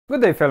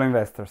Good day, fellow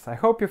investors. I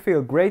hope you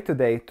feel great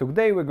today.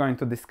 Today we're going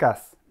to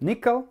discuss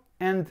nickel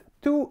and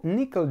two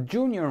nickel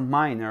junior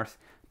miners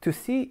to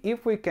see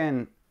if we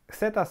can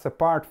set us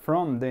apart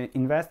from the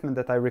investment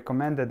that I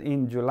recommended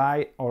in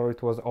July, or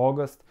it was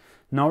August,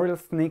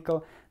 Norilsk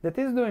nickel, that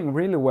is doing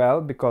really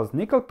well because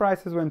nickel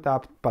prices went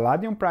up,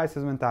 palladium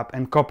prices went up,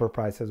 and copper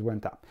prices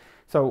went up.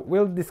 So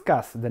we'll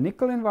discuss the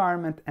nickel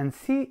environment and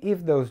see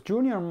if those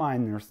junior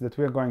miners that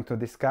we're going to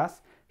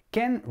discuss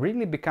can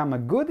really become a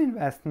good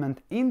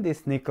investment in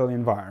this nickel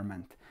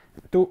environment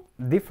to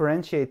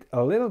differentiate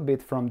a little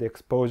bit from the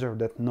exposure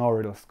that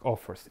Norilsk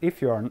offers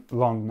if you are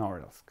long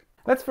Norilsk.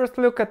 Let's first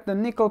look at the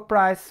nickel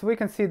price. We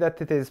can see that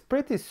it is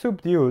pretty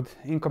subdued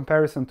in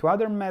comparison to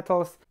other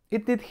metals.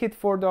 It did hit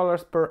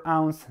 $4 per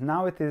ounce,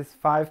 now it is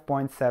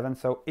 5.7,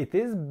 so it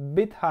is a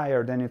bit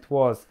higher than it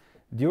was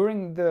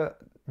during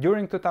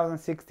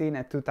 2016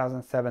 and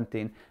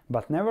 2017,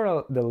 but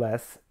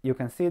nevertheless you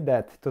can see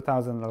that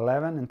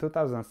 2011 and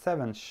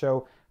 2007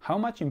 show how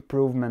much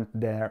improvement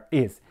there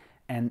is,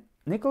 and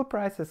nickel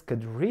prices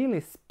could really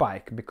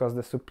spike because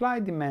the supply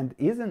demand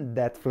isn't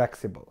that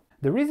flexible.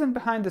 The reason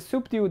behind the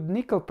subdued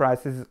nickel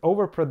prices is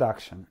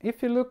overproduction.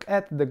 If you look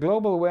at the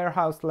global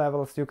warehouse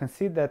levels, you can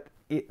see that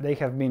they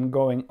have been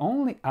going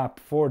only up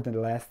for the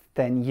last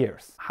 10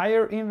 years.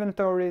 Higher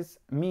inventories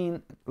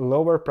mean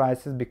lower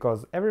prices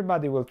because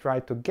everybody will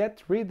try to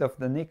get rid of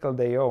the nickel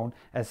they own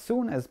as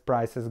soon as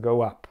prices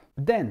go up.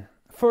 Then,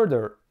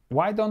 further,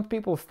 why don't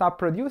people stop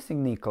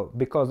producing nickel?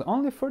 Because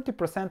only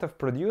 30% of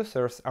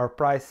producers are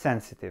price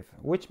sensitive,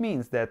 which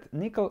means that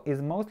nickel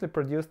is mostly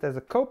produced as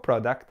a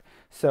co-product,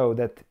 so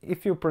that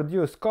if you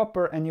produce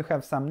copper and you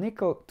have some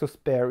nickel to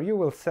spare, you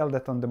will sell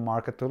that on the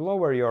market to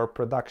lower your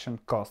production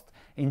cost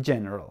in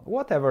general,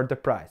 whatever the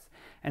price.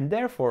 And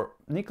therefore,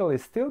 nickel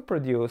is still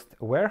produced,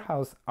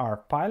 warehouses are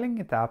piling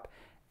it up,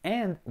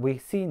 and we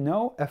see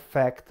no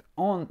effect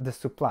on the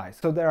supply.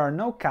 So there are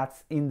no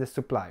cuts in the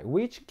supply,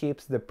 which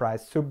keeps the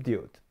price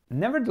subdued.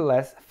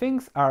 Nevertheless,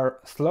 things are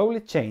slowly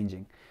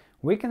changing.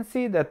 We can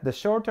see that the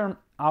short-term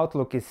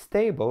outlook is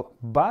stable,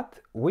 but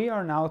we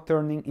are now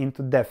turning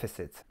into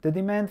deficits. The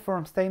demand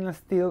for stainless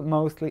steel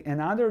mostly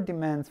and other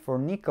demands for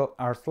nickel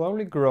are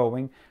slowly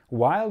growing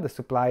while the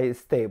supply is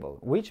stable,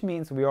 which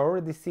means we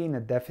already see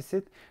a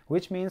deficit,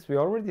 which means we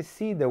already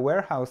see the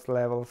warehouse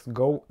levels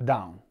go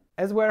down.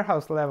 As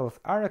warehouse levels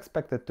are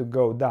expected to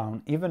go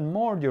down even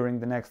more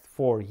during the next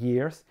 4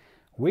 years,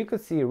 we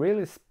could see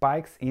really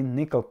spikes in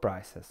nickel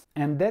prices.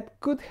 And that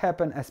could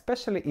happen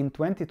especially in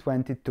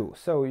 2022.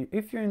 So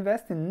if you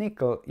invest in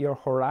nickel, your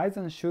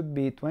horizon should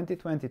be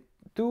 2022,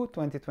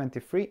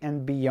 2023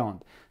 and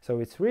beyond. So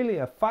it's really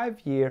a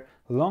 5-year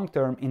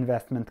long-term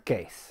investment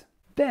case.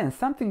 Then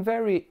something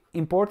very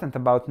important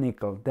about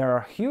nickel. There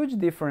are huge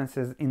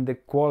differences in the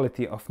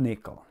quality of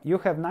nickel. You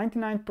have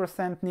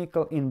 99%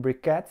 nickel in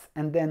briquettes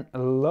and then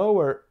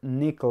lower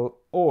nickel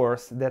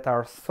ores that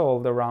are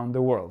sold around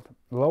the world.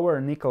 Lower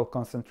nickel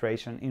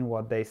concentration in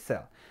what they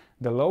sell.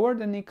 The lower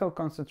the nickel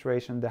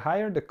concentration, the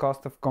higher the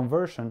cost of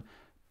conversion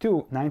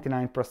to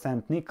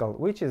 99% nickel,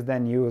 which is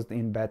then used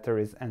in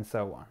batteries and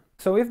so on.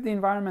 So if the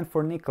environment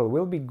for nickel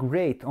will be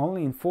great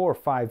only in 4 or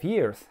 5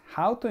 years,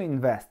 how to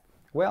invest?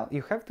 Well,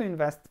 you have to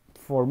invest,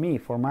 for me,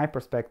 for my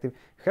perspective,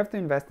 you have to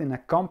invest in a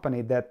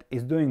company that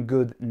is doing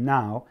good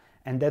now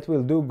and that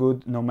will do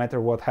good no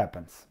matter what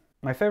happens.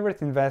 My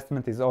favorite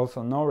investment is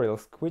also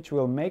Norilsk, which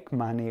will make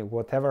money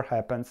whatever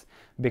happens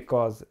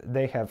because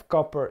they have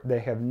copper, they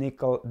have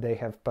nickel, they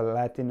have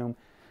platinum,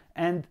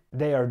 and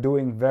they are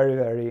doing very,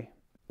 very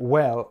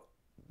well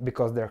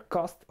because their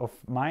cost of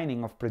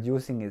mining, of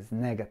producing is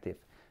negative.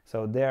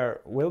 So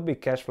there will be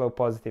cash flow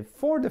positive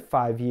for the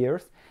 5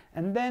 years,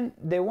 and then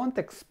they won't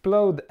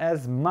explode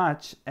as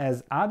much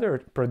as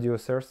other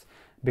producers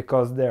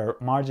because their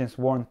margins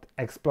won't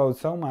explode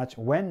so much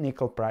when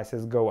nickel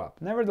prices go up.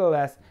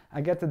 Nevertheless, I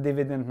get a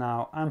dividend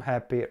now, I'm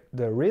happy,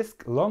 the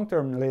risk,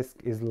 long-term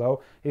risk is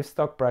low. If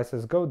stock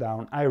prices go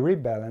down, I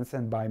rebalance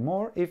and buy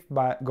more. If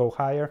go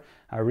higher,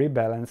 I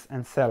rebalance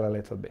and sell a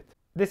little bit.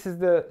 This is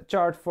the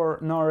chart for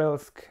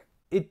Norilsk.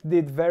 It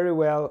did very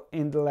well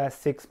in the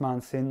last 6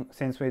 months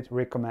since we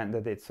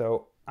recommended it,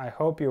 so I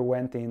hope you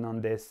went in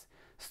on this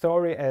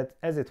story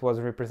as it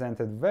was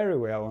represented very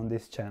well on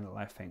this channel,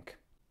 I think.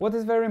 What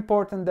is very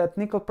important that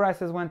nickel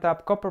prices went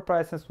up, copper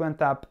prices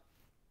went up,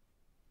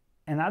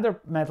 and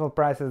other metal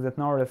prices that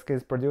Norilsk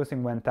is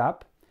producing went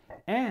up,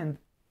 and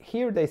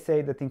here they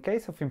say that in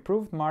case of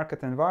improved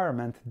market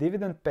environment,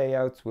 dividend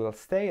payouts will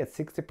stay at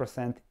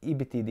 60%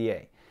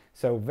 EBITDA.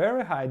 So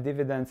very high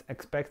dividends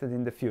expected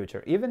in the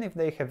future, even if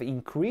they have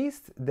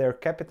increased their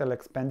capital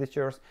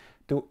expenditures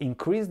to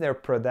increase their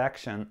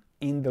production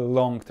in the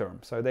long term.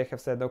 So they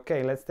have said,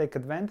 okay, let's take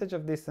advantage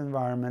of this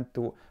environment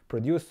to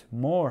produce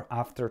more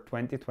after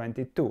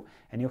 2022.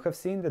 And you have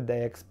seen that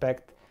they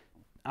expect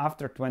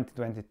after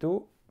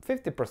 2022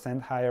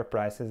 50% higher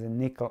prices in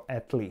nickel,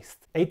 at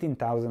least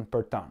 18,000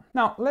 per ton.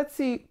 Now let's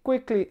see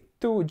quickly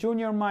two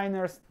junior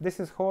miners. This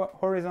is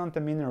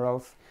Horizonte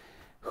minerals.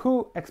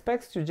 who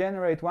expects to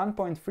generate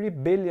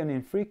 1.3 billion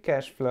in free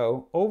cash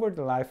flow over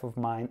the life of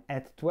mine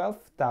at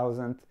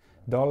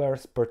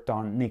 $12,000 per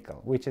ton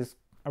nickel, which is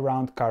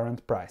around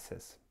current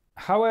prices.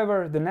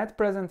 However, the net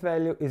present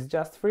value is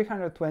just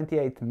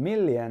 328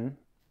 million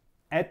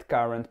at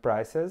current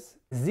prices,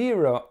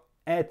 zero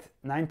at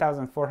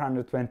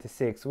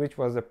 9,426, which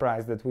was the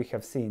price that we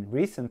have seen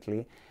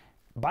recently,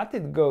 but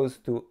it goes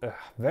to a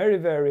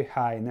very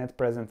high net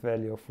present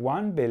value of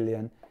 1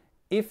 billion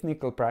if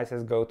nickel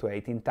prices go to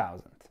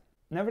 18,000.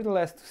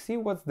 Nevertheless, to see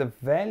what's the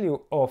value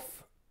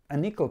of a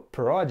nickel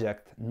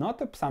project,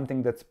 not of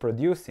something that's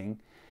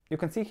producing, you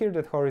can see here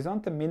that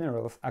Horizonte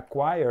Minerals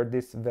acquired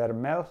this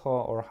Vermelho,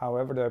 or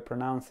however do I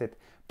pronounce it,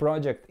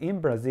 project in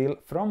Brazil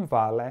from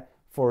Vale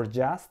for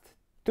just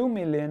 2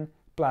 million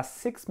plus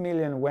 6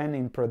 million when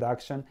in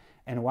production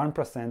and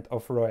 1%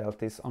 of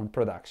royalties on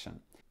production.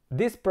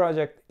 This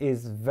project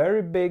is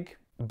very big,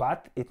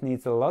 but it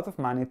needs a lot of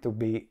money to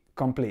be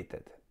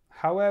completed.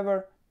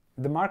 However,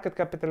 the market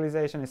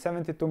capitalization is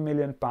 72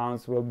 million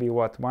pounds, will be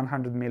what,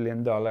 $100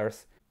 million,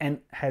 and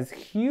has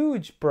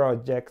huge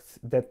projects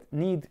that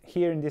need,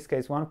 here in this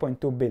case,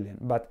 1.2 billion.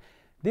 But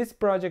this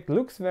project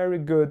looks very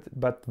good,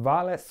 but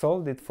Vale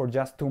sold it for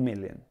just 2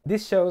 million.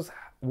 This shows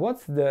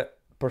what's the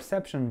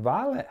perception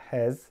Vale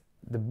has,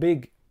 the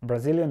big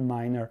Brazilian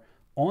miner,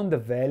 on the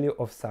value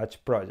of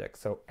such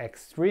projects, so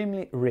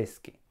extremely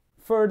risky.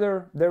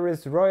 Further, there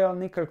is Royal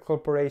Nickel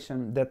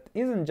Corporation that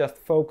isn't just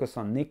focused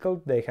on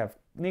nickel, they have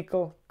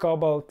nickel,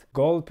 cobalt,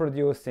 gold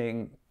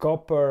producing,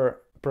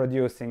 copper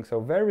producing, so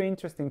very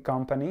interesting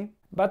company,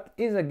 but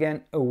is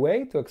again a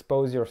way to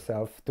expose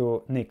yourself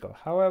to nickel.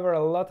 However,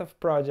 a lot of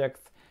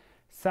projects,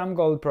 some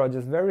gold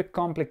projects, very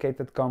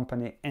complicated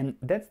company, and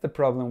that's the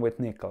problem with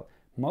nickel.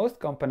 Most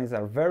companies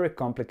are very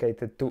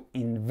complicated to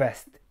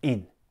invest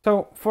in.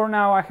 So for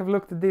now I have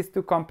looked at these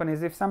two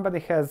companies. If somebody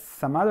has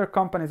some other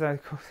companies I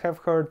have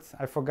heard,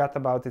 I forgot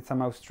about it,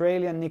 some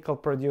Australian nickel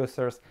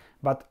producers,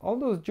 but all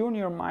those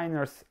junior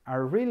miners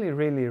are really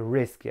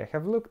risky. I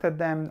have looked at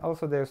them,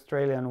 also the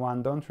Australian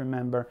one, don't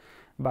remember,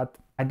 but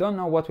I don't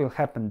know what will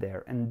happen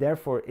there, and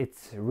therefore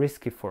it's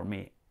risky for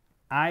me.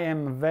 I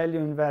am a value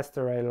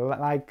investor, I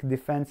like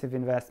defensive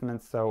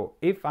investments, so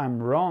if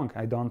I'm wrong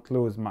I don't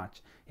lose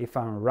much. If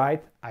I'm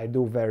right, I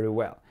do very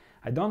well.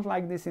 I don't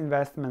like these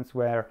investments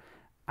where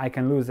I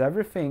can lose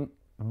everything,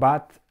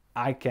 but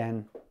I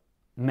can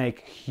make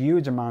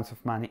huge amounts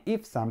of money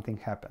if something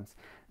happens.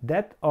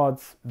 That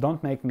odds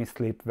don't make me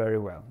sleep very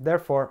well.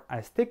 Therefore,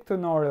 I stick to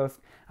Norilsk.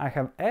 I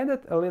have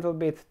added a little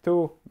bit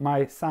to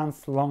my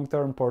son's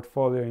long-term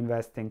portfolio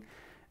investing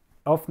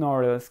of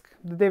Norilsk.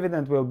 The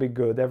dividend will be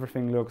good,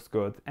 everything looks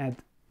good, and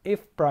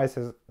if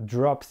prices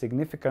drop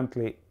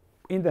significantly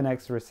in the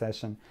next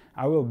recession,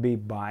 I will be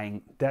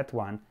buying that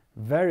one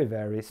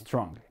very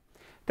strongly.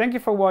 Thank you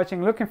for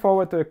watching, looking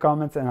forward to your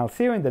comments, and I'll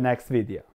see you in the next video.